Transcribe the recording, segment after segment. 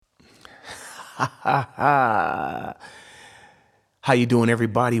How you doing,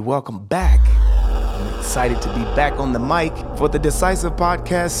 everybody? Welcome back. I'm excited to be back on the mic for the Decisive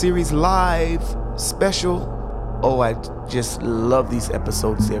Podcast Series Live Special. Oh, I just love these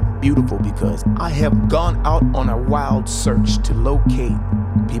episodes. They're beautiful because I have gone out on a wild search to locate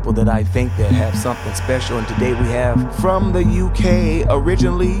people that I think that have something special. And today we have from the UK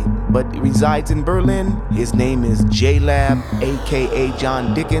originally, but resides in Berlin. His name is J-Lab, aka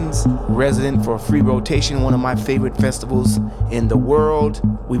John Dickens, resident for Free Rotation, one of my favorite festivals in the world.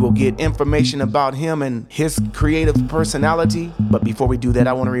 We will get information about him and his creative personality. But before we do that,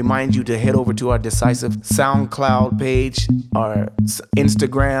 I want to remind you to head over to our Decisive SoundCloud page, our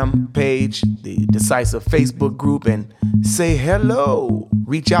Instagram page, the Decisive Facebook group, and say hello.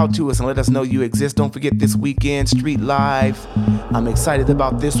 Reach out to us and let us know you exist. Don't forget this weekend, Street Live. I'm excited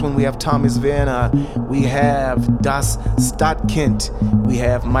about this one. We have Thomas Vanna. We have Das Stadtkind. We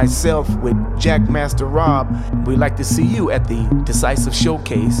have myself with Jack Master Rob. We'd like to see you at the Decisive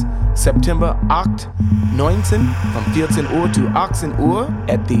Showcase, September 8, 19, from 14 Uhr to 18 Uhr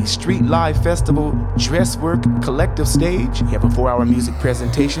at the Street Live Festival Dresswork Collective Stage. We have a 4-hour music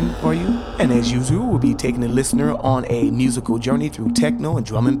presentation for you. And as usual, we'll be taking the listener on a musical journey through techno and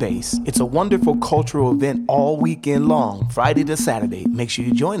drum and bass. It's a wonderful cultural event all weekend long, Friday to Saturday. Make sure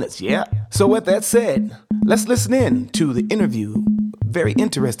you join us, yeah? So with that said, let's listen in to the interview, very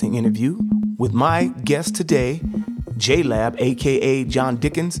interesting interview, with my guest today, J-Lab, aka John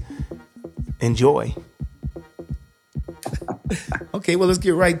Dickens. Enjoy. Okay, well, let's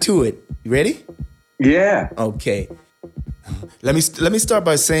get right to it. You ready? Yeah. Okay. Let me start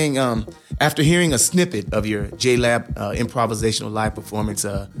by saying, after hearing a snippet of your J-Lab improvisational live performance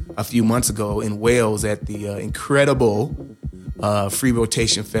a few months ago in Wales at the incredible Free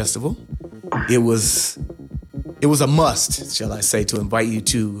Rotation Festival, it was a must, shall I say, to invite you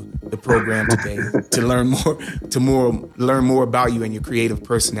to the program today to learn more about you and your creative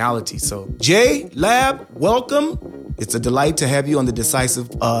personality. So, J-Lab, welcome. It's a delight to have you on the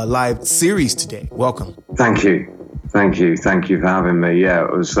Decisive Live series today. Welcome. Thank you for having me. Yeah,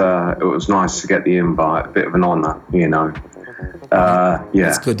 it was nice to get the invite. A bit of an honor, you know. Yeah,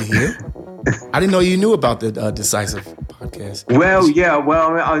 that's good to hear. I didn't know you knew about the Decisive podcast. Well, yeah,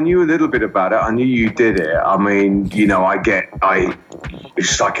 I knew a little bit about it. I knew you did it. I mean, you know,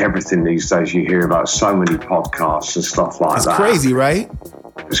 it's like everything these days. You hear about so many podcasts and stuff like that. It's crazy, right?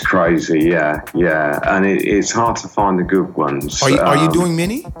 It's crazy, yeah, and it's hard to find the good ones. Are you doing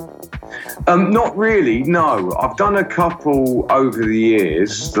many? Not really, no. I've done a couple over the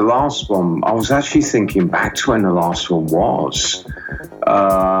years. The last one, I was actually thinking back to when the last one was.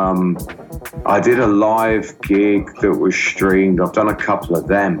 I did a live gig that was streamed. I've done a couple of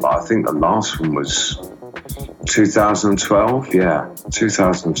them, but I think the last one was 2012. Yeah,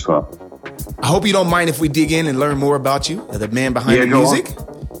 2012. I hope you don't mind if we dig in and learn more about you, the man behind the music.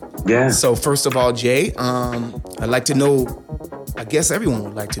 Yeah. So first of all, Jay, I'd like to know, I guess everyone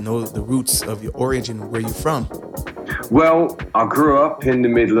would like to know the roots of your origin, where you're from. Well, I grew up in the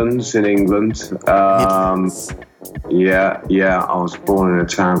Midlands in England. Midlands. Yeah. I was born in a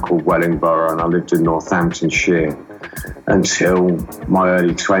town called Wellingborough, and I lived in Northamptonshire until my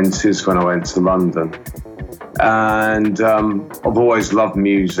early 20s when I went to London. And I've always loved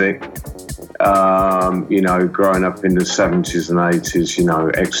music. You know, growing up in the 70s and 80s, you know,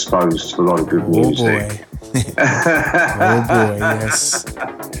 exposed to a lot of good music. Oh boy, yes.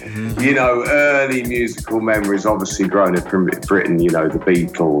 Mm-hmm. You know, early musical memories, obviously growing up in Britain, you know, the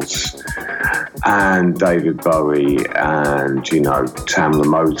Beatles and David Bowie and, you know, Tamla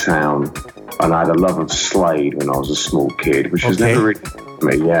Motown. And I had a love of Slade when I was a small kid, which was never really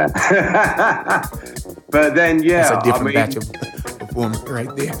me, yeah. But then, yeah. That's a different batch of performer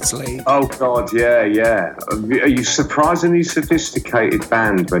right there, Slade. Oh, God, yeah. Are you surprisingly sophisticated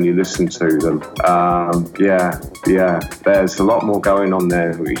band when you listen to them? Yeah. There's a lot more going on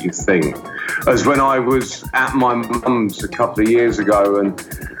there than you think. As when I was at my mum's a couple of years ago and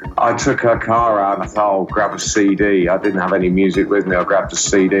I took her car out and I thought, I'll grab a CD. I didn't have any music with me. I grabbed a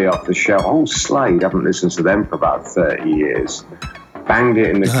CD off the shelf. Oh, Slade. I haven't listened to them for about 30 years. Banged it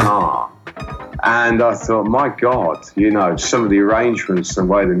in the car. And I thought, my God, you know, some of the arrangements and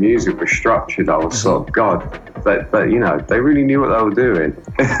the way the music was structured, I was sort of, God, but you know, they really knew what they were doing.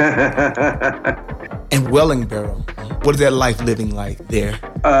 And Wellingborough, what is that life living like there?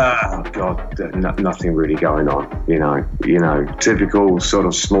 Oh, God, nothing really going on, you know, typical sort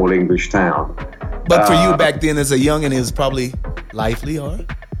of small English town. But for you back then as a youngin', it was probably lively, or?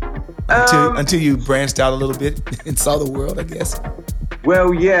 Until you branched out a little bit and saw the world, I guess.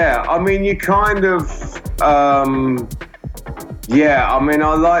 Well, yeah. I mean, you kind of, Yeah, I mean,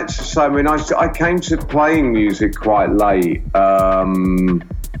 I like to say, I mean, I came to playing music quite late. I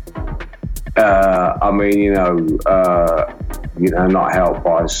mean, not helped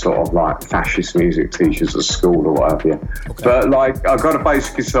by sort of like fascist music teachers at school or whatever. Yeah. Okay. But like, I got a bass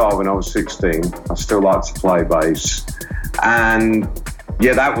guitar when I was 16. I still like to play bass, and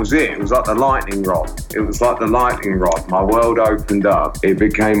yeah, that was it. It was like the lightning rod. It was like the lightning rod. My world opened up. It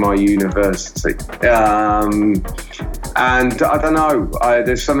became my university. And I don't know,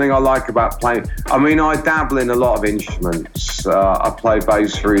 there's something I like about playing. I mean, I dabble in a lot of instruments. I play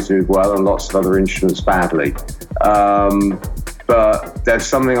bass reasonably well and lots of other instruments badly. But there's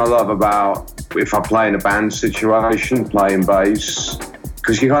something I love about, if I play in a band situation, playing bass,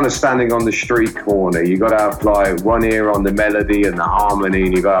 because you're kind of standing on the street corner. You got to have like one ear on the melody and the harmony,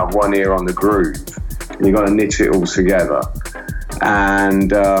 and you got to have one ear on the groove, and you got to knit it all together.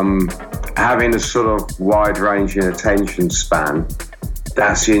 And having a sort of wide-ranging attention span,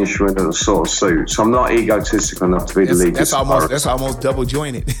 that's the instrument that sort of suits. I'm not egotistical enough to be the lead. That's almost double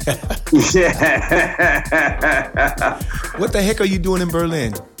jointed. Yeah. What the heck are you doing in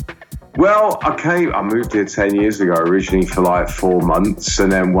Berlin? Well, I moved here 10 years ago, originally for like 4 months, and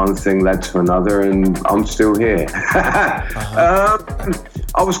then one thing led to another, and I'm still here. I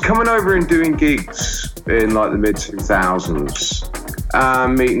was coming over and doing gigs in like the mid-2000s,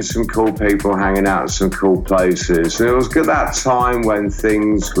 meeting some cool people, hanging out at some cool places. And it was at that time when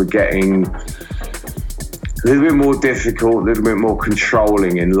things were getting a little bit more difficult, a little bit more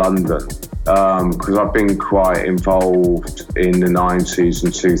controlling in London. Because I've been quite involved in the 90s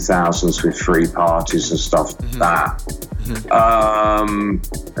and 2000s with free parties and stuff like that.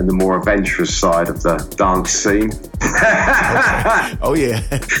 And the more adventurous side of the dance scene. Oh, yeah.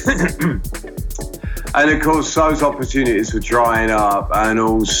 And of course, those opportunities were drying up, and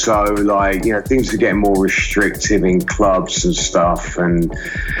also like, things are getting more restrictive in clubs and stuff. And,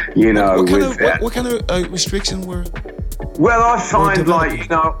 what kind of restriction were? Well, I find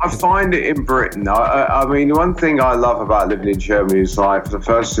I find it in Britain. I mean, one thing I love about living in Germany is like, for the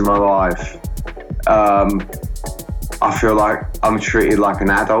first in my life, I feel like I'm treated like an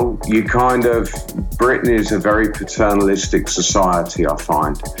adult. Britain is a very paternalistic society, I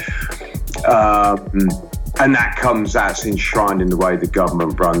find. And that's enshrined in the way the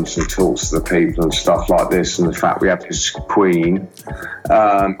government runs and talks to the people and stuff like this, and the fact we have this queen.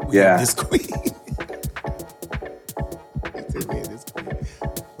 This queen.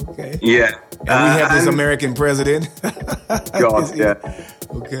 Okay. Yeah. And we have this American president. God, yeah.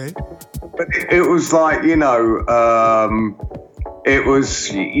 Okay. But it was like, it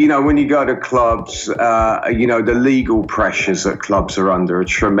was, when you go to clubs, the legal pressures that clubs are under are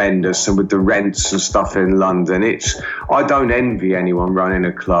tremendous. And with the rents and stuff in London, I don't envy anyone running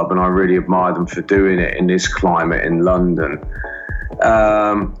a club, and I really admire them for doing it in this climate in London. But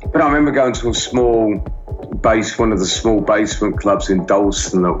I remember going to one of the small basement clubs in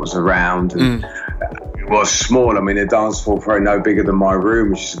Dalston that was around. And it was small. I mean, the dance floor was probably no bigger than my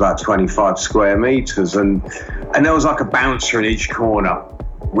room, which is about 25 square meters. And there was like a bouncer in each corner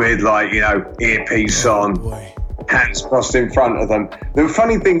with like, earpiece on, hands crossed in front of them. The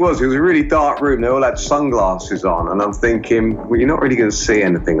funny thing was, it was a really dark room. They all had sunglasses on. And I'm thinking, well, you're not really going to see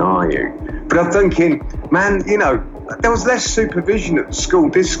anything, are you? But I'm thinking, man, there was less supervision at the school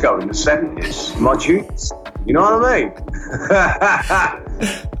disco in the 70s. My juniors. You know what I mean?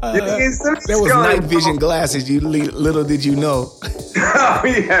 There was night vision glasses, little did you know. Oh,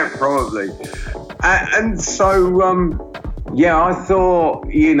 yeah, probably. And so, I thought,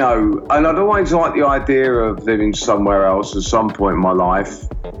 and I'd always liked the idea of living somewhere else at some point in my life.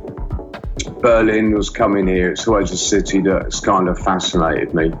 Berlin was coming here. It's always a city that's kind of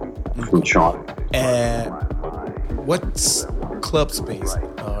fascinated me from childhood. What's club space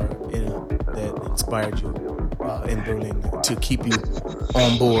that inspired you in Berlin to keep you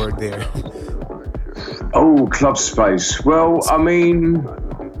on board there? Oh, club space. Well, I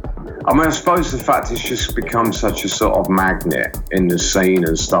suppose the fact it's just become such a sort of magnet in the scene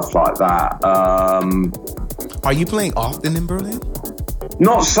and stuff like that. Are you playing often in Berlin?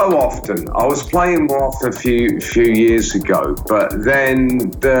 Not so often. I was playing more often a few years ago, but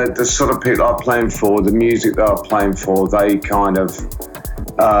then the sort of people I'm playing for, the music that I'm playing for, they kind of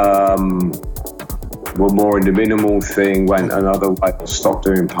were more in the minimal thing, went another way, stopped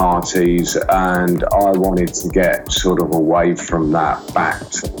doing parties, and I wanted to get sort of away from that, back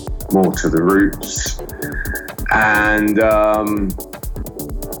more to the roots. And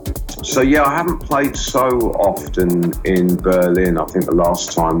I haven't played so often in Berlin. I think the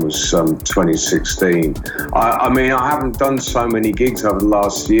last time was 2016. I haven't done so many gigs over the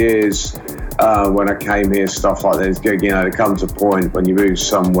last years. when I came here, stuff like this. You know, there comes a point when you move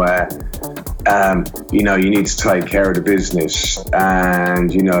somewhere, you know, you need to take care of the business,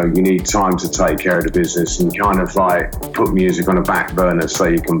 and you know, you need time to take care of the business, and kind of like put music on a back burner so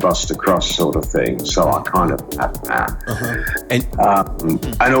you can bust across, sort of thing. So I kind of had that. And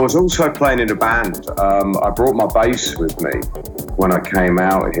I was also playing in a band. I brought my bass with me when I came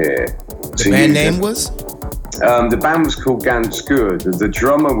out here. The band name was? The band was called Ganz Good. The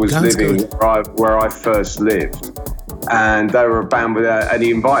drummer was living where I first lived. And they were a band and he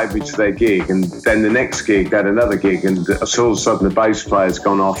invited me to their gig. And then the next gig, they had another gig. And so all of a sudden the bass player's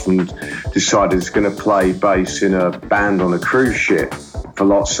gone off and decided he's going to play bass in a band on a cruise ship for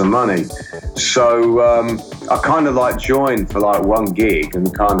lots of money. So I kind of like joined for like one gig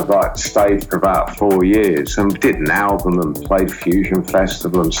and kind of like stayed for about 4 years and did an album and played Fusion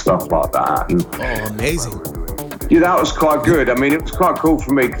Festival and stuff like that. And, amazing. Yeah, that was quite good. I mean, it was quite cool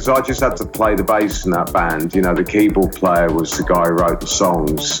for me because I just had to play the bass in that band. You know, the keyboard player was the guy who wrote the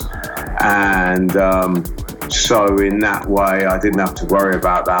songs. And so in that way, I didn't have to worry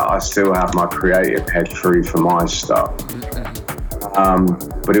about that. I still have my creative head free for my stuff.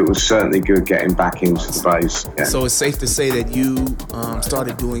 But it was certainly good getting back into the bass. Yeah. So it's safe to say that you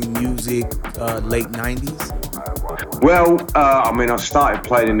started doing music late 90s? Well, I mean, I started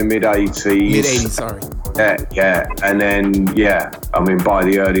playing in the mid-80s. Mid-80s, sorry. Yeah. And then, I mean, by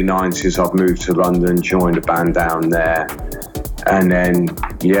the early 90s, I've moved to London, joined a band down there. And then,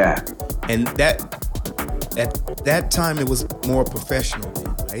 And at that time, it was more professional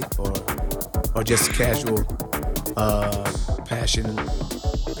then, right? Or just casual, passionate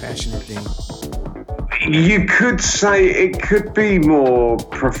thing? You could say it could be more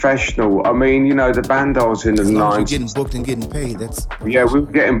professional. I mean, you know, the band I was in the 90s. You're getting booked and getting paid. Yeah, we were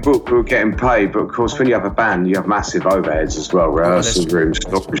getting booked, we were getting paid. But of course, when you have a band, you have massive overheads as well, rehearsal rooms,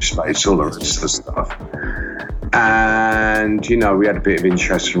 storage space, all the rest of the stuff. And, you know, we had a bit of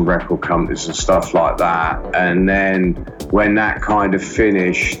interest from record companies and stuff like that. And then when that kind of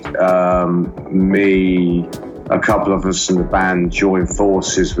finished, a couple of us in the band joined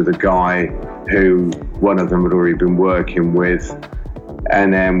forces with a guy who one of them had already been working with,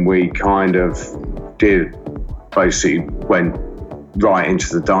 and then we kind of went right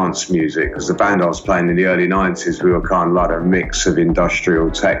into the dance music, because the band I was playing in the early 90s, we were kind of like a mix of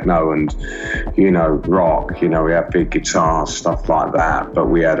industrial techno and, you know, rock. You know, we had big guitars, stuff like that, but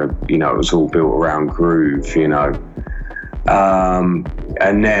we had it was all built around groove, you know.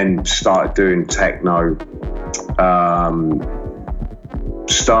 And then started doing techno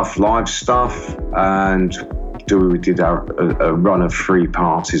stuff, live stuff, and we did a run of 3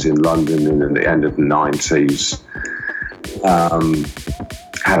 parties in London in the end of the 90s.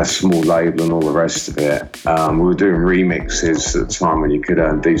 Had a small label and all the rest of it. We were doing remixes at the time when you could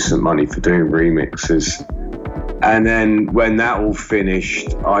earn decent money for doing remixes. And then when that all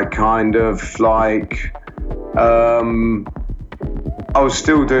finished, I kind of like, I was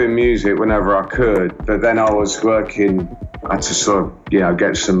still doing music whenever I could, but then I was working, I had to sort of, you know,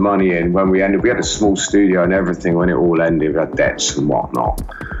 get some money in. When we had a small studio and everything. When it all ended, we had debts and whatnot.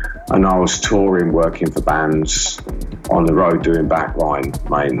 And I was touring, working for bands on the road, doing backline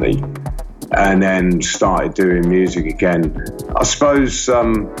mainly. And then started doing music again. I suppose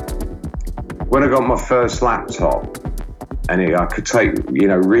when I got my first laptop, and I could take, you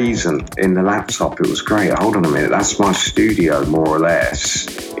know, Reason in the laptop, it was great. Hold on a minute, that's my studio more or less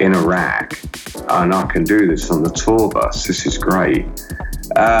in a rack, and I can do this on the tour bus. This is great.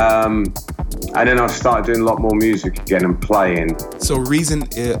 And then I started doing a lot more music again and playing. So Reason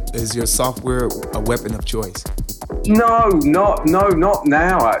is your software a weapon of choice? No, not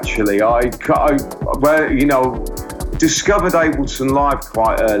now actually. I discovered Ableton Live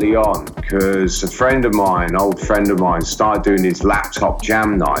quite early on because old friend of mine, started doing his laptop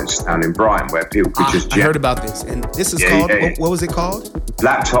jam nights down in Brighton where people could just jam. I heard about this, and this is called, what was it called?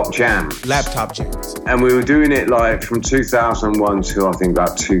 Laptop Jam. Laptop Jams. And we were doing it like from 2001 to I think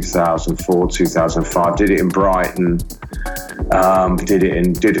about 2004, 2005. Did it in Brighton,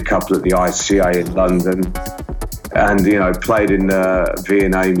 did a couple at the ICA in London. And, you know, played in the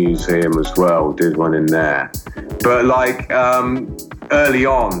V&A Museum as well, did one in there. But like early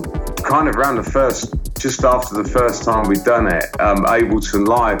on, kind of around just after the first time we'd done it, Ableton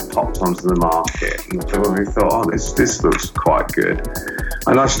Live popped onto the market. And we thought, this looks quite good.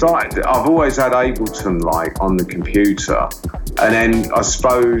 And I've always had Ableton like on the computer. And then I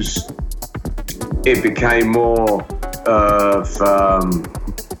suppose it became more of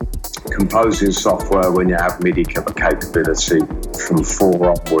composing software when you have MIDI capability from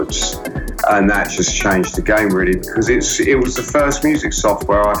 4 upwards. And that just changed the game really, because it was the first music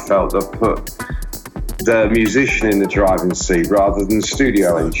software I felt that put the musician in the driving seat rather than the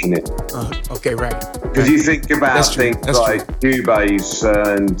studio engineer. Okay, right. Because you think about things like Cubase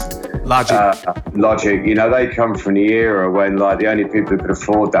and Logic, you know, they come from the era when like the only people who could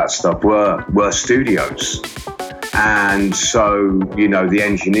afford that stuff were studios. And so, you know, the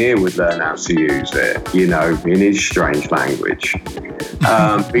engineer would learn how to use it, you know, in his strange language.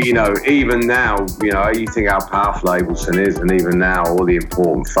 But, you know, even now, you know, you think how powerful Ableton is, and even now all the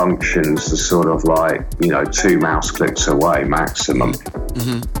important functions are sort of like, you know, 2 mouse clicks away maximum,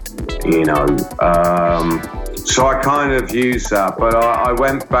 you know. So I kind of used that, but I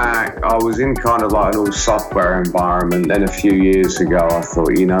went back, I was in kind of like an all software environment. Then a few years ago, I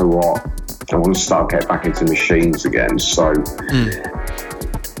thought, you know what? I want to get back into machines again. So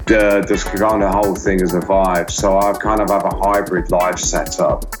this kind of whole thing is a vibe. So I kind of have a hybrid live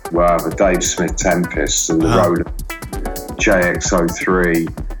setup where I have a Dave Smith Tempest and the Roland JX03.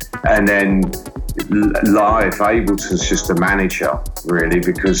 And then live, Ableton's just a manager, really,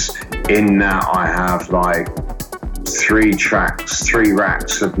 because in that I have like 3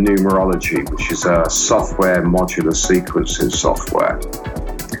 racks of numerology, which is a software modular sequencing software.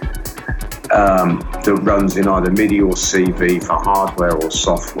 That runs in either MIDI or CV for hardware or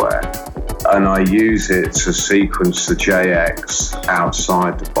software, and I use it to sequence the JX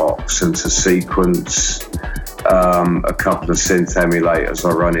outside the box and to sequence a couple of synth emulators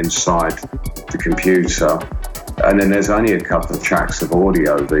I run inside the computer, and then there's only a couple of tracks of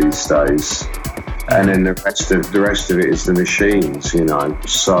audio these days, and then the rest of it is the machines, you know.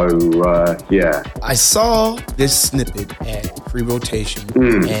 So yeah, I saw this snippet at Free Rotation,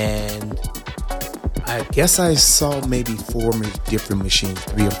 and I guess I saw maybe 4 different machines,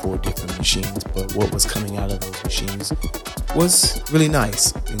 3 or 4 different machines, but what was coming out of those machines was really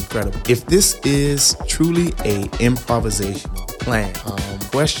nice, incredible. If this is truly a improvisational plan, the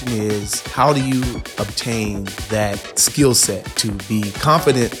question is, how do you obtain that skill set to be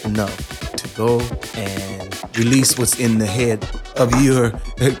confident enough to go and release what's in the head of your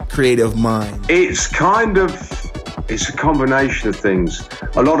creative mind? It's a combination of things.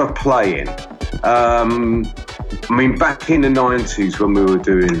 A lot of playing. I mean, back in the 90s when we were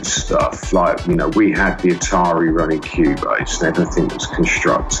doing stuff, like, you know, we had the Atari running Cubase and everything was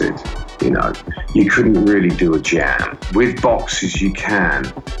constructed, you know. You couldn't really do a jam. With boxes you can.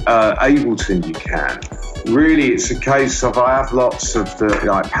 Ableton you can. Really, it's a case of I have lots of the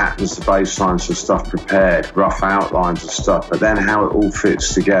like patterns, the bass lines and stuff prepared, rough outlines and stuff, but then how it all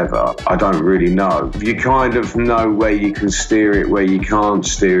fits together, I don't really know. You kind of know where you can steer it, where you can't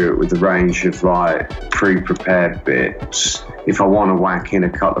steer it with a range of like pre-prepared bits. If I want to whack in a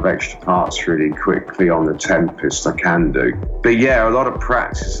couple of extra parts really quickly on the Tempest, I can do. But yeah, a lot of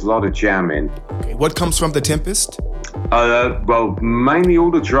practice, a lot of jamming. Okay, what comes from the Tempest? Well, mainly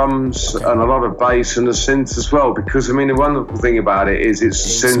all the drums and a lot of bass and the synth as well, because I mean the wonderful thing about it is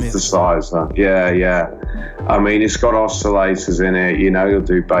it's a synthesizer. Yeah. I mean, it's got oscillators in it, you know, it'll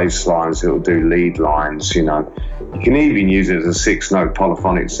do bass lines, it'll do lead lines, you know. You can even use it as a 6-note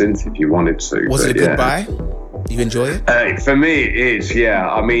polyphonic synth if you wanted to. Was it a good buy? You enjoy it? For me, it is, yeah.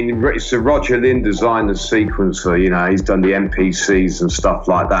 I mean, so Roger Lynn designed the sequencer, you know, he's done the MPCs and stuff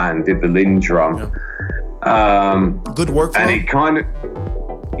like that and did the Lynn drum. Yeah. Good work. And it kind of,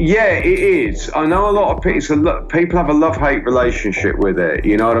 yeah, it is. I know a lot of people have a love-hate relationship with it,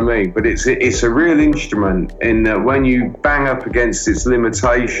 you know what I mean? But it's a real instrument in that when you bang up against its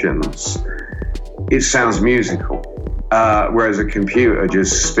limitations, it sounds musical. Whereas a computer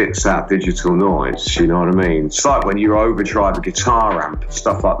just spits out digital noise, you know what I mean? It's like when you overdrive a guitar amp,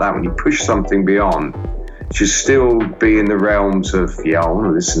 stuff like that, when you push something beyond, it should still be in the realms of, yeah, I want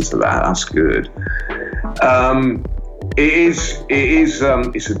to listen to that, that's good.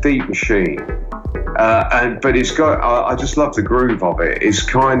 It's a deep machine, but it's got. I just love the groove of it. It's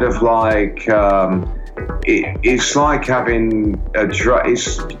kind of like it's like having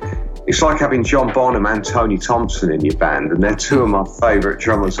it's like having John Bonham and Tony Thompson in your band, and they're 2 of my favourite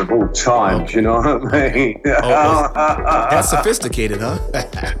drummers of all time. Do you know what I mean? That's sophisticated, huh?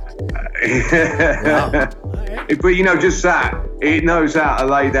 Wow. But you know, just that it knows how to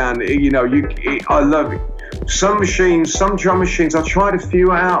lay down. You know, I love it. Some drum machines, I tried a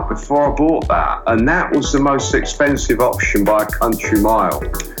few out before I bought that, and that was the most expensive option by a country mile.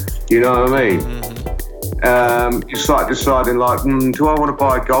 You know what I mean? It's like deciding, like, do I want to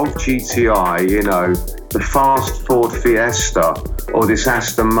buy a Golf GTI, you know, the fast Ford Fiesta, or this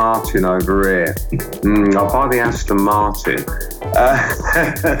Aston Martin over here? I'll buy the Aston Martin.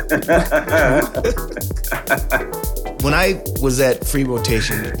 when I was at Free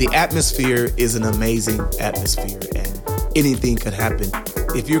Rotation, the atmosphere is an amazing atmosphere, and anything could happen.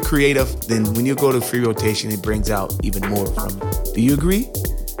 If you're creative, then when you go to Free Rotation, it brings out even more from you. Do you agree?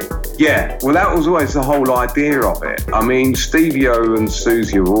 Yeah, well, that was always the whole idea of it. I mean, Stevie O and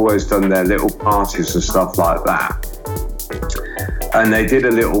Susie have always done their little parties and stuff like that. And they did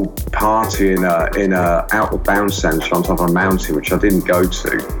a little party in a Outward Bound centre on top of a mountain, which I didn't go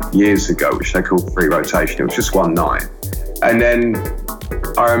to years ago, which they called Free Rotation. It was just one night. And then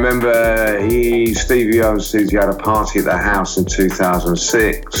I remember Stevie O and Susie had a party at their house in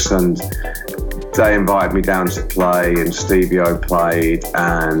 2006, and they invited me down to play, and Stevie O played,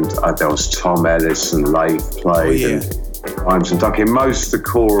 and there was Tom Ellis and Leif played, and Grimes and Ducky. Most of the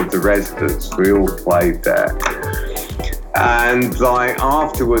core of the Residents, we all played there. And like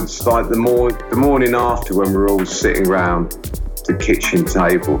afterwards, like the morning after, when we were all sitting around the kitchen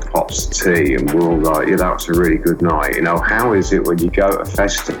table, pots of tea, and we're all like, yeah, that was a really good night. You know, how is it when you go to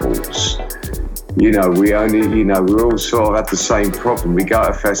festivals? You know, we all sort of had the same problem. We go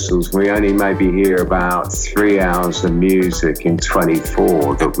to festivals, we only maybe hear about 3 hours of music in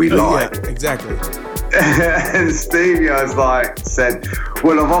 24 that we like. Yeah, exactly. And Stevie said,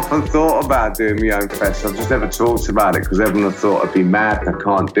 well, I've often thought about doing my own fest. I've just never talked about it because everyone thought I'd be mad and I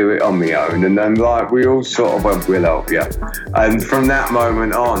can't do it on my own. And then we all sort of went, we'll help you. And from that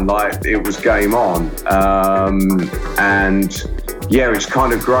moment on, it was game on. And yeah, it's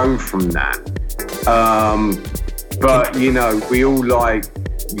kind of grown from that. But, you know, we all like,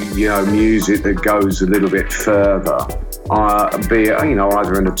 you know, music that goes a little bit further. Be it, you know,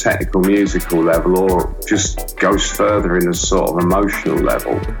 either in a technical musical level or just goes further in a sort of emotional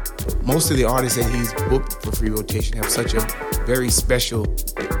level. Most of the artists that he's booked for Free Rotation have such a very special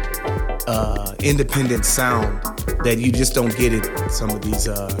independent sound that you just don't get it in some of these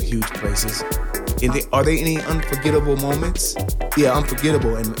huge places. Are there any unforgettable moments? Yeah,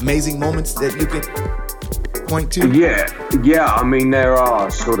 unforgettable and amazing moments that you could point to? Yeah. I mean, there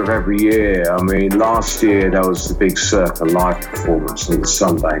are sort of every year. I mean, last year there was the big Circa live performance on the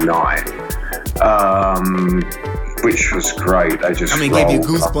Sunday night, which was great. They just gave you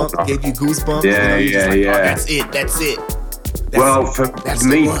goosebumps. Yeah. Oh, that's it. Well, for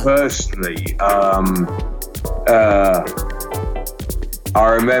me personally, I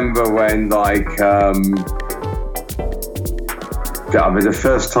remember when the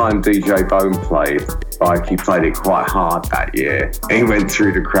first time DJ Bone played, he played it quite hard that year. He went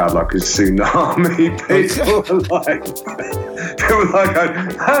through the crowd like a tsunami. People were like,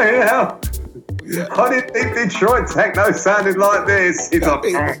 hey, hell. Yeah. I didn't think Detroit techno sounded like this. He's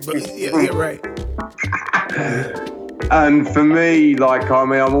yeah, right. And for me,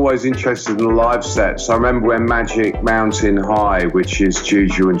 I'm always interested in the live sets. I remember when Magic Mountain High, which is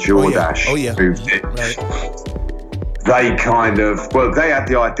Juju and Jordache, moved it. Right. They they had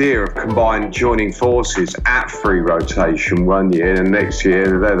the idea of joining forces at Free Rotation one year, and next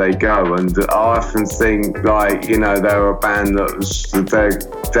year there they go. And I often think, you know, they're a band that was,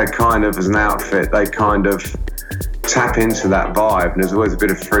 they're kind of, as an outfit, they kind of tap into that vibe, and there's always a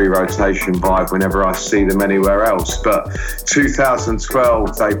bit of Free Rotation vibe whenever I see them anywhere else. But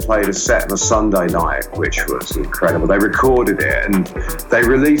 2012 they played a set on a Sunday night, which was incredible. They recorded it and they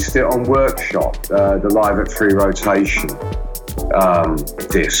released it on Workshop. The Live at Free Rotation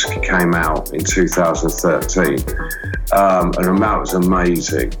disc came out in 2013, and that was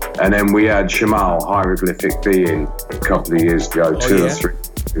amazing. And then we had Jamal Hieroglyphic Being a couple of years ago, 2 or 3.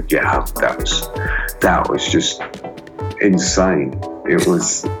 Yeah, that was just insane. It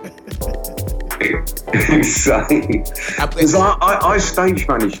was insane. Because I stage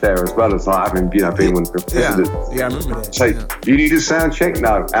managed there as well as having, you know, being one of the presidents. Yeah, I remember that. So, you need a sound check?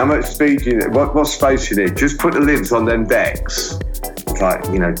 No. How much speed you need? What space you need? Just put the lids on them decks. It's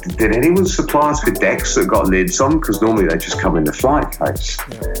you know, did anyone supply us with decks that got lids on? Because normally they just come in the flight case.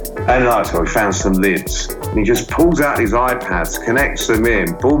 Yeah. And so we found some lids. And he just pulls out his iPads, connects them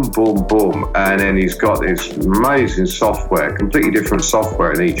in, boom, boom, boom. And then he's got this amazing software, completely different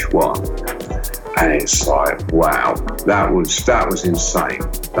software in each one. And it's wow, that was insane.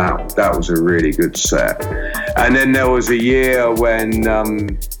 That was a really good set. And then there was a year when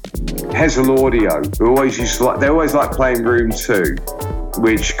Hessel Audio, they always like playing Room 2,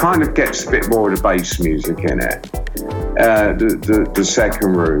 which kind of gets a bit more of the bass music in it. The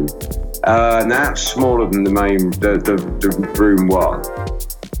second room, and that's smaller than the main, the room 1.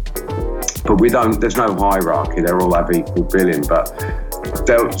 But there's no hierarchy. They all have equal billing, but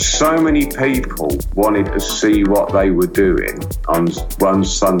there were so many people wanted to see what they were doing on one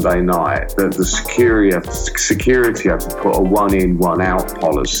Sunday night that the security had to put a 1 in, 1 out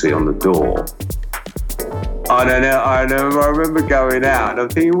policy on the door. I don't know. I remember going out and I'm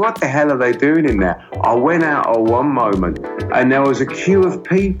thinking, what the hell are they doing in there? I went out at one moment and there was a queue of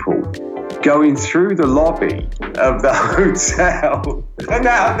people going through the lobby of the hotel and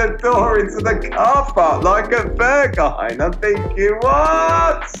out the door into the car park like a Berghain. I'm thinking,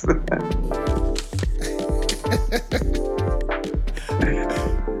 what?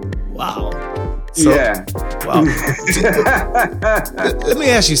 Wow. So, yeah. Wow. Let me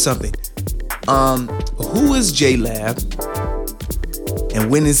ask you something. Who is J-Lab, and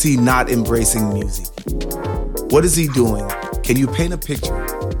when is he not embracing music? What is he doing? Can you paint a picture?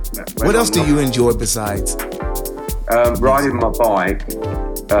 What else do you enjoy besides? Riding my bike.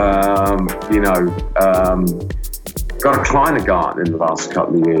 Got a Kleiner garden in the last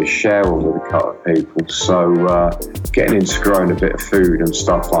couple of years, share one with a couple of people. So getting into growing a bit of food and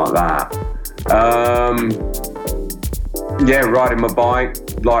stuff like that. Riding my bike,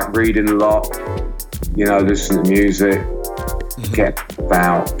 like reading a lot, listen to music, get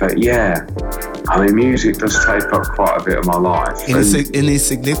about. But music does take up quite a bit of my life. Any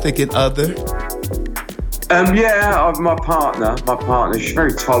significant other? My partner, she's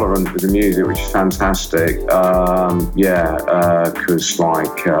very tolerant with the music, which is fantastic.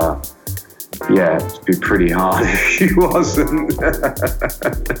 It'd be pretty hard if she wasn't.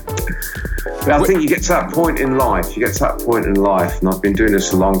 But I think you get to that point in life, and I've been doing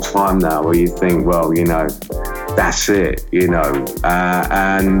this a long time now, where you think, well, that's it,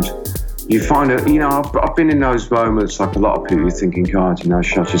 and you find it, I've been in those moments, like a lot of people, you're thinking, God, should I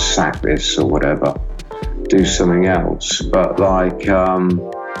just sack this or whatever, do something else? But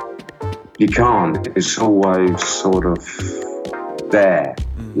you can't. It's always sort of there,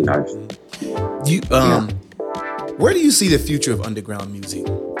 Where do you see the future of underground music,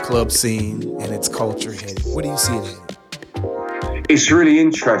 club scene, and its culture headed? Where do you see it headed? It's really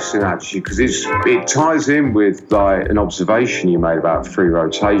interesting, actually, because it ties in with like an observation you made about free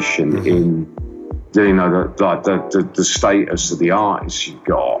rotation in the status of the artists you've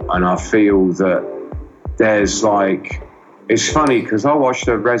got, and I feel that there's it's funny because I watched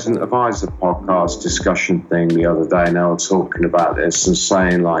a Resident Advisor podcast discussion thing the other day, and they were talking about this and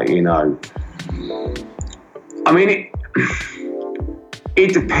saying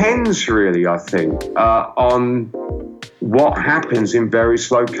it depends really, I think, on what happens in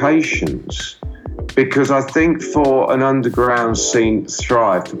various locations. Because I think for an underground scene to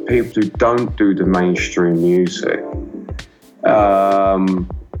thrive, for people who don't do the mainstream music,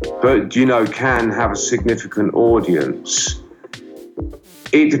 but can have a significant audience,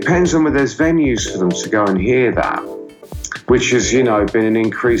 it depends on whether there's venues for them to go and hear that, which has been an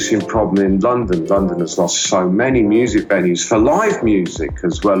increasing problem in London. London has lost so many music venues for live music,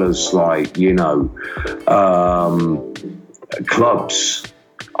 as well as clubs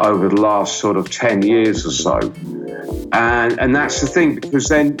over the last sort of 10 years or so. And that's the thing, because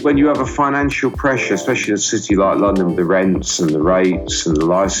then when you have a financial pressure, especially in a city like London with the rents and the rates and the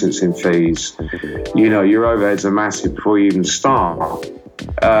licensing fees, your overheads are massive before you even start.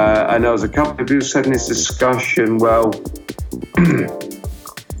 And there was a couple of people who said in this discussion, well,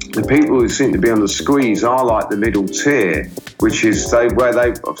 the people who seem to be on the squeeze are like the middle tier, which is where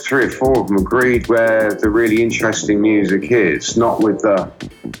 3 or 4 of them agreed where the really interesting music is, not with the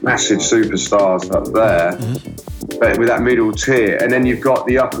massive superstars up there, but with that middle tier. And then you've got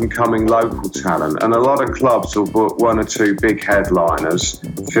the up-and-coming local talent, and a lot of clubs will book 1 or 2 big headliners,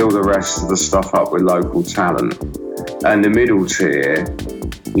 fill the rest of the stuff up with local talent. And the middle tier,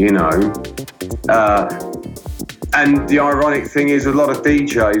 and the ironic thing is a lot of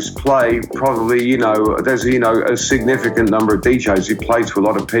DJs play probably, there's, a significant number of DJs who play to a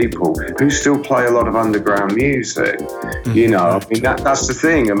lot of people who still play a lot of underground music. That's the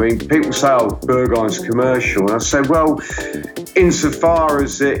thing. People say, oh, Berghain's commercial. And I say, well, insofar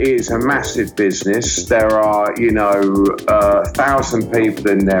as it is a massive business, there are, 1,000 people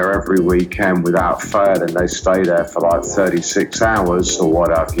in there every weekend without fail, and they stay there for 36 hours or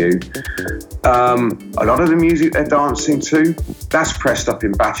what have you. A lot of the music they're dancing to, that's pressed up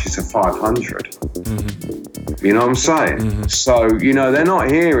in batches of 500. You know what I'm saying? So, they're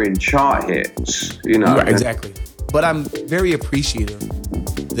not hearing chart hits, Right, exactly. But I'm very appreciative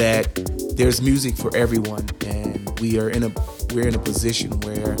that there's music for everyone, and we're in a position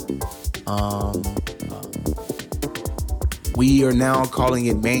where we are now calling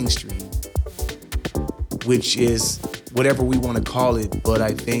it mainstream, which is whatever we want to call it. But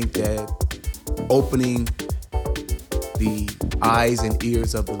I think that opening the eyes and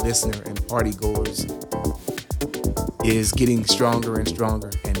ears of the listener and party goers is getting stronger and stronger,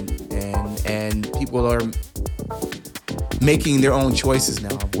 and people are making their own choices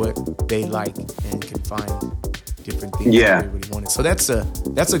now of what they like and can find different things Yeah. that they really wanted. So that's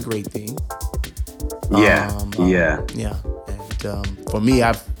a great thing. Yeah. Yeah. And for me,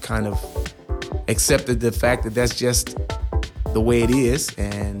 I've kind of accepted the fact that that's just the way it is,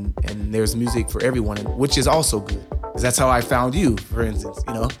 and there's music for everyone, which is also good. Because that's how I found you, for instance,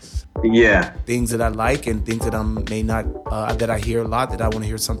 you know? Yeah. Things that I like and things that I may not, that I hear a lot, that I want to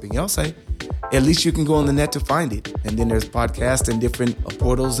hear something else, at least you can go on the net to find it. And then there's podcasts and different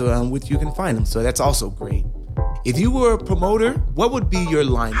portals which you can find them. So that's also great. If you were a promoter, what would be your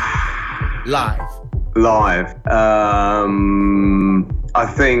lineup live? I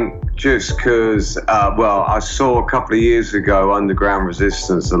think just because, I saw a couple of years ago Underground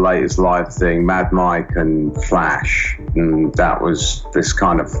Resistance, the latest live thing, Mad Mike and Flash, and that was this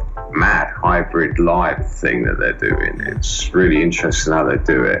kind of mad hybrid live thing that they're doing. It's really interesting how they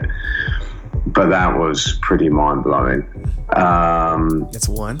do it, but that was pretty mind-blowing. That's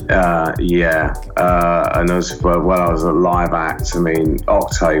one. And as well, I was a live act. I mean,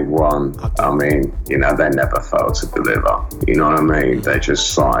 Octave One. I mean, you know, they never fail to deliver. You know what I mean? They're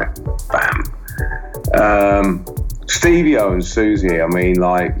just like, bam. Stevie-O and Susie. I mean,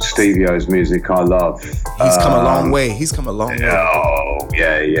 like Stevie-O's music, I love. He's come a long way. Oh,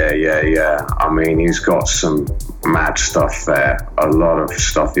 yeah. I mean, he's got some mad stuff there. A lot of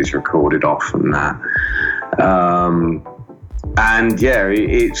stuff he's recorded off from that. And yeah,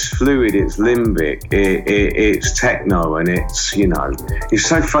 it's fluid, it's limbic, it's techno, and it's, you know, it's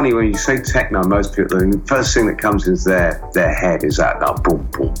so funny when you say techno, most people, the first thing that comes into their head is that boom,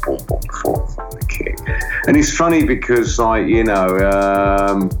 boom, boom, boom, before the kick. And it's funny because, like, you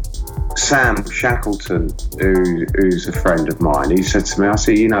know, Sam Shackleton, who's a friend of mine, he said to me, I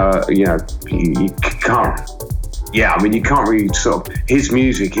said, you can't. Yeah, I mean, you can't really sort of, his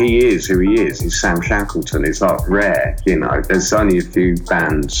music, he is who he is. He's Sam Shackleton. It's like rare, you know. There's only a few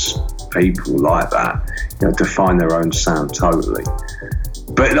bands, people like that, you know, define their own sound totally.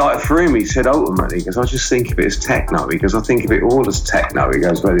 But like for him, he said ultimately, because I just think of it as techno, because I think of it all as techno. He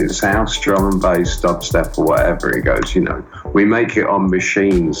goes, whether it's house, drum and bass, dubstep or whatever, he goes, you know, we make it on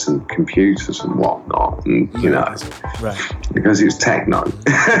machines and computers and whatnot, and, you know, right. Because it's techno.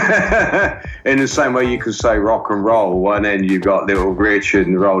 In the same way you could say rock and roll, one end you've got Little Richard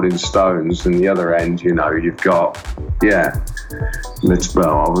and the Rolling Stones, and the other end, you know, you've got, I wouldn't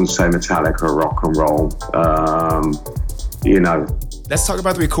say Metallica or rock and roll, you know. Let's talk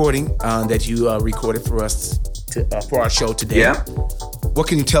about the recording that you recorded for us for our show today. Yeah. What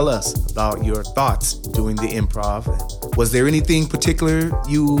can you tell us about your thoughts doing the improv? Was there anything particular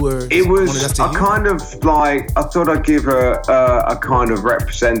you wanted us to hear? Kind of like, I thought I'd give a kind of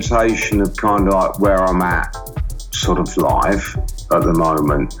representation of kind of like where I'm at, sort of live at the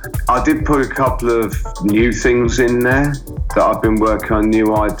moment. I did put a couple of new things in there that I've been working on,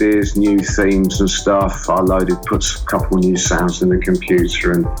 new ideas, new themes and stuff. I put a couple new sounds in the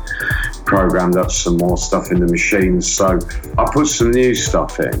computer and programmed up some more stuff in the machines. So I put some new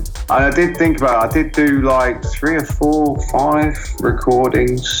stuff in. And I did do like 3 or 4, 5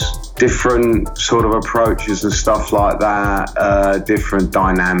 recordings, different sort of approaches and stuff like that, different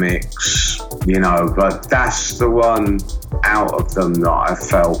dynamics, you know, but that's the one out of them that I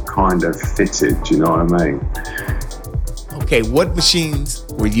felt kind of fitted, do you know what I mean? Okay, what machines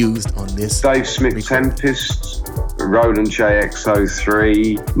were used on this? Dave Smith Tempest, Roland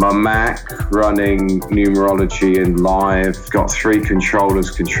JX03, my Mac running numerology and live. Got 3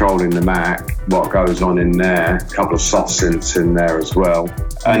 controllers controlling the Mac, what goes on in there, a couple of soft synths in there as well.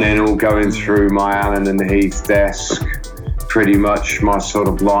 And then all going through my Allen and Heath desk, pretty much my sort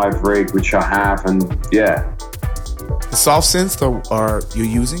of live rig, which I have, and yeah. The soft synths are you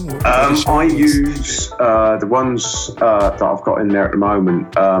using? I use the ones that I've got in there at the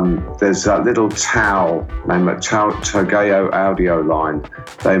moment. There's that little Tao, named Togeo Audio Line.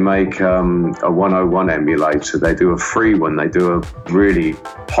 They make a 101 emulator. They do a free one. They do a really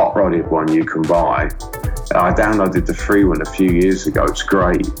hot-rodded one you can buy. I downloaded the free one a few years ago. It's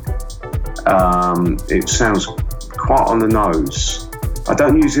great. It sounds quite on the nose. I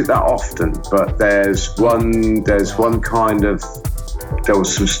don't use it that often, but there was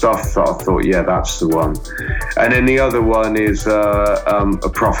some stuff that I thought, yeah, that's the one. And then the other one is a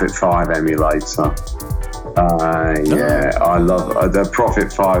Prophet 5 emulator. I love the Prophet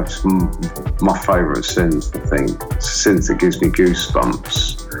 5's my favourite synth, I think. It's a synth that gives me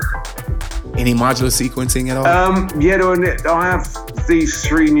goosebumps. Any modular sequencing at all? I have these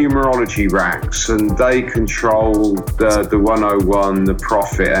 3 numerology racks, and they control the 101, the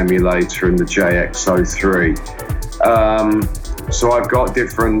Prophet emulator, and the JX03. So I've got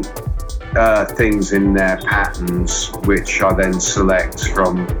different things in there, patterns, which I then select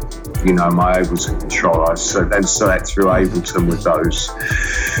from you know, my Ableton controller. I then select through Ableton with those.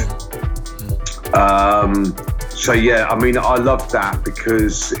 So yeah, I mean, I love that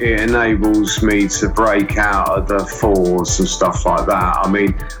because it enables me to break out of the fours and stuff like that. I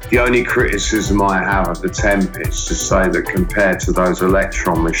mean, the only criticism I have of the Temp is to say that compared to those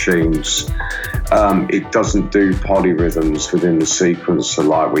Electron machines, it doesn't do polyrhythms within the sequencer,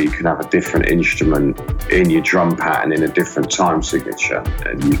 like where you can have a different instrument in your drum pattern in a different time signature,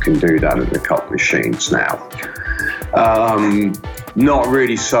 and you can do that in a couple machines now. Not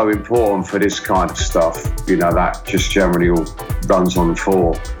really so important for this kind of stuff, you know, that just generally all runs on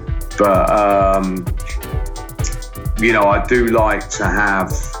 4. But, you know, I do like to have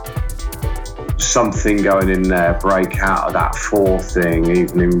something going in there, break out of that 4 thing,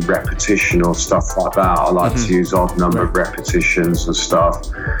 even in repetition or stuff like that. I like to use odd number of repetitions and stuff,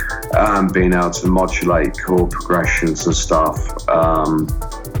 being able to modulate chord progressions and stuff.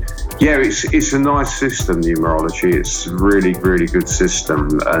 Yeah, it's a nice system, Numerology. It's a really, really good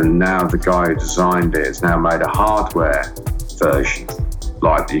system. And now the guy who designed it has now made a hardware version,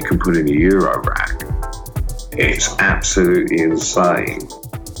 like that you can put in a Euro rack. It's absolutely insane.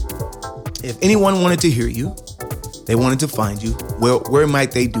 If anyone wanted to hear you, they wanted to find you, where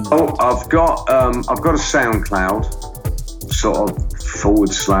might they do that? Oh, I've got a SoundCloud, sort of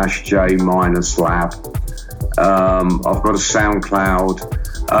 /J-Lab. I've got a SoundCloud.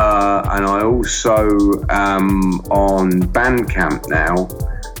 And I also am on Bandcamp now.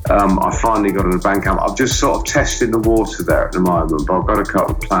 I finally got on Bandcamp. I'm just sort of testing the water there at the moment, but I've got a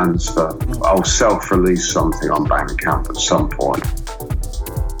couple of plans for, I'll self-release something on Bandcamp at some point.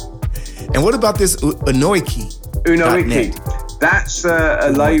 And what about this Unoiki? Unoiki. That's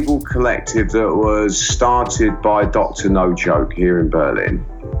a label collective that was started by Dr. No Joke here in Berlin.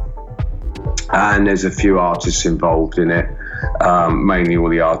 And there's a few artists involved in it. Mainly all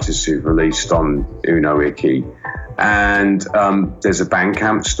the artists who've released on Unoiki. And there's a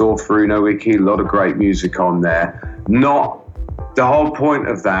Bandcamp store for Unoiki, a lot of great music on there. The whole point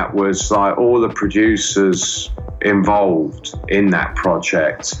of that was like all the producers involved in that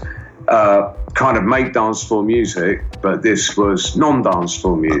project kind of make dance floor music, but this was non-dance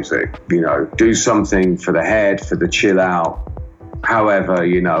floor music, you know, do something for the head, for the chill out, however,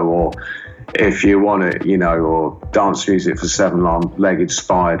 you know, or if you want it, you know, or dance music for 7-legged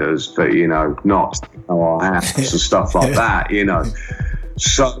spiders, but, you know, not our hands and stuff like that, you know.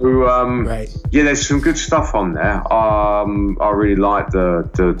 So, yeah, there's some good stuff on there. I really like the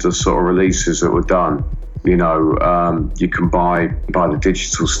sort of releases that were done. You know, you can buy the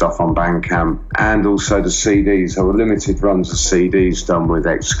digital stuff on Bandcamp and also the CDs. There were limited runs of CDs done with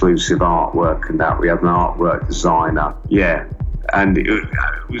exclusive artwork and that. We had an artwork designer. Yeah. And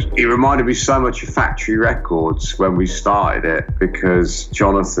it reminded me so much of Factory Records when we started it, because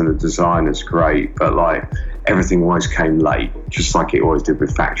Jonathan, the designer, is great, but like everything always came late, just like it always did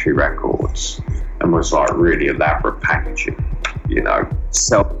with Factory Records, and was like really elaborate packaging, you know,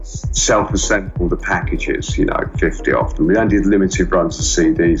 self-assemble the packages, you know, 50 of them. We only did limited runs of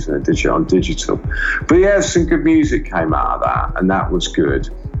CDs and on digital. But yeah, some good music came out of that, and that was good.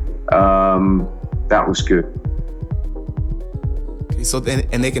 That was good. So then,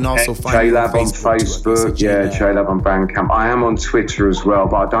 and they can also find J-Lab on Facebook, J-Lab on Bandcamp. I am on Twitter as well,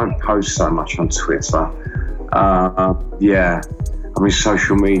 but I don't post so much on Twitter. Yeah, I mean,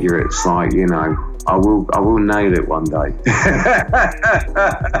 social media, it's like, you know, I will nail it one day.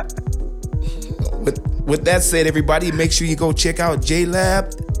 With that said, everybody, make sure you go check out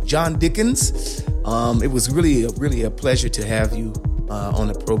J-Lab, John Dickens. It was really a pleasure to have you on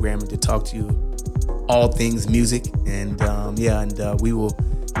the program and to talk to you all things music, and we will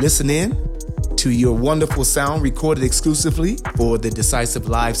listen in to your wonderful sound recorded exclusively for the Decisive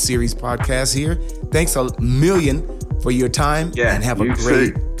Live Series podcast here. Thanks a million for your time, and have a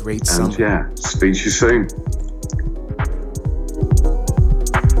great summer. And speak to you soon.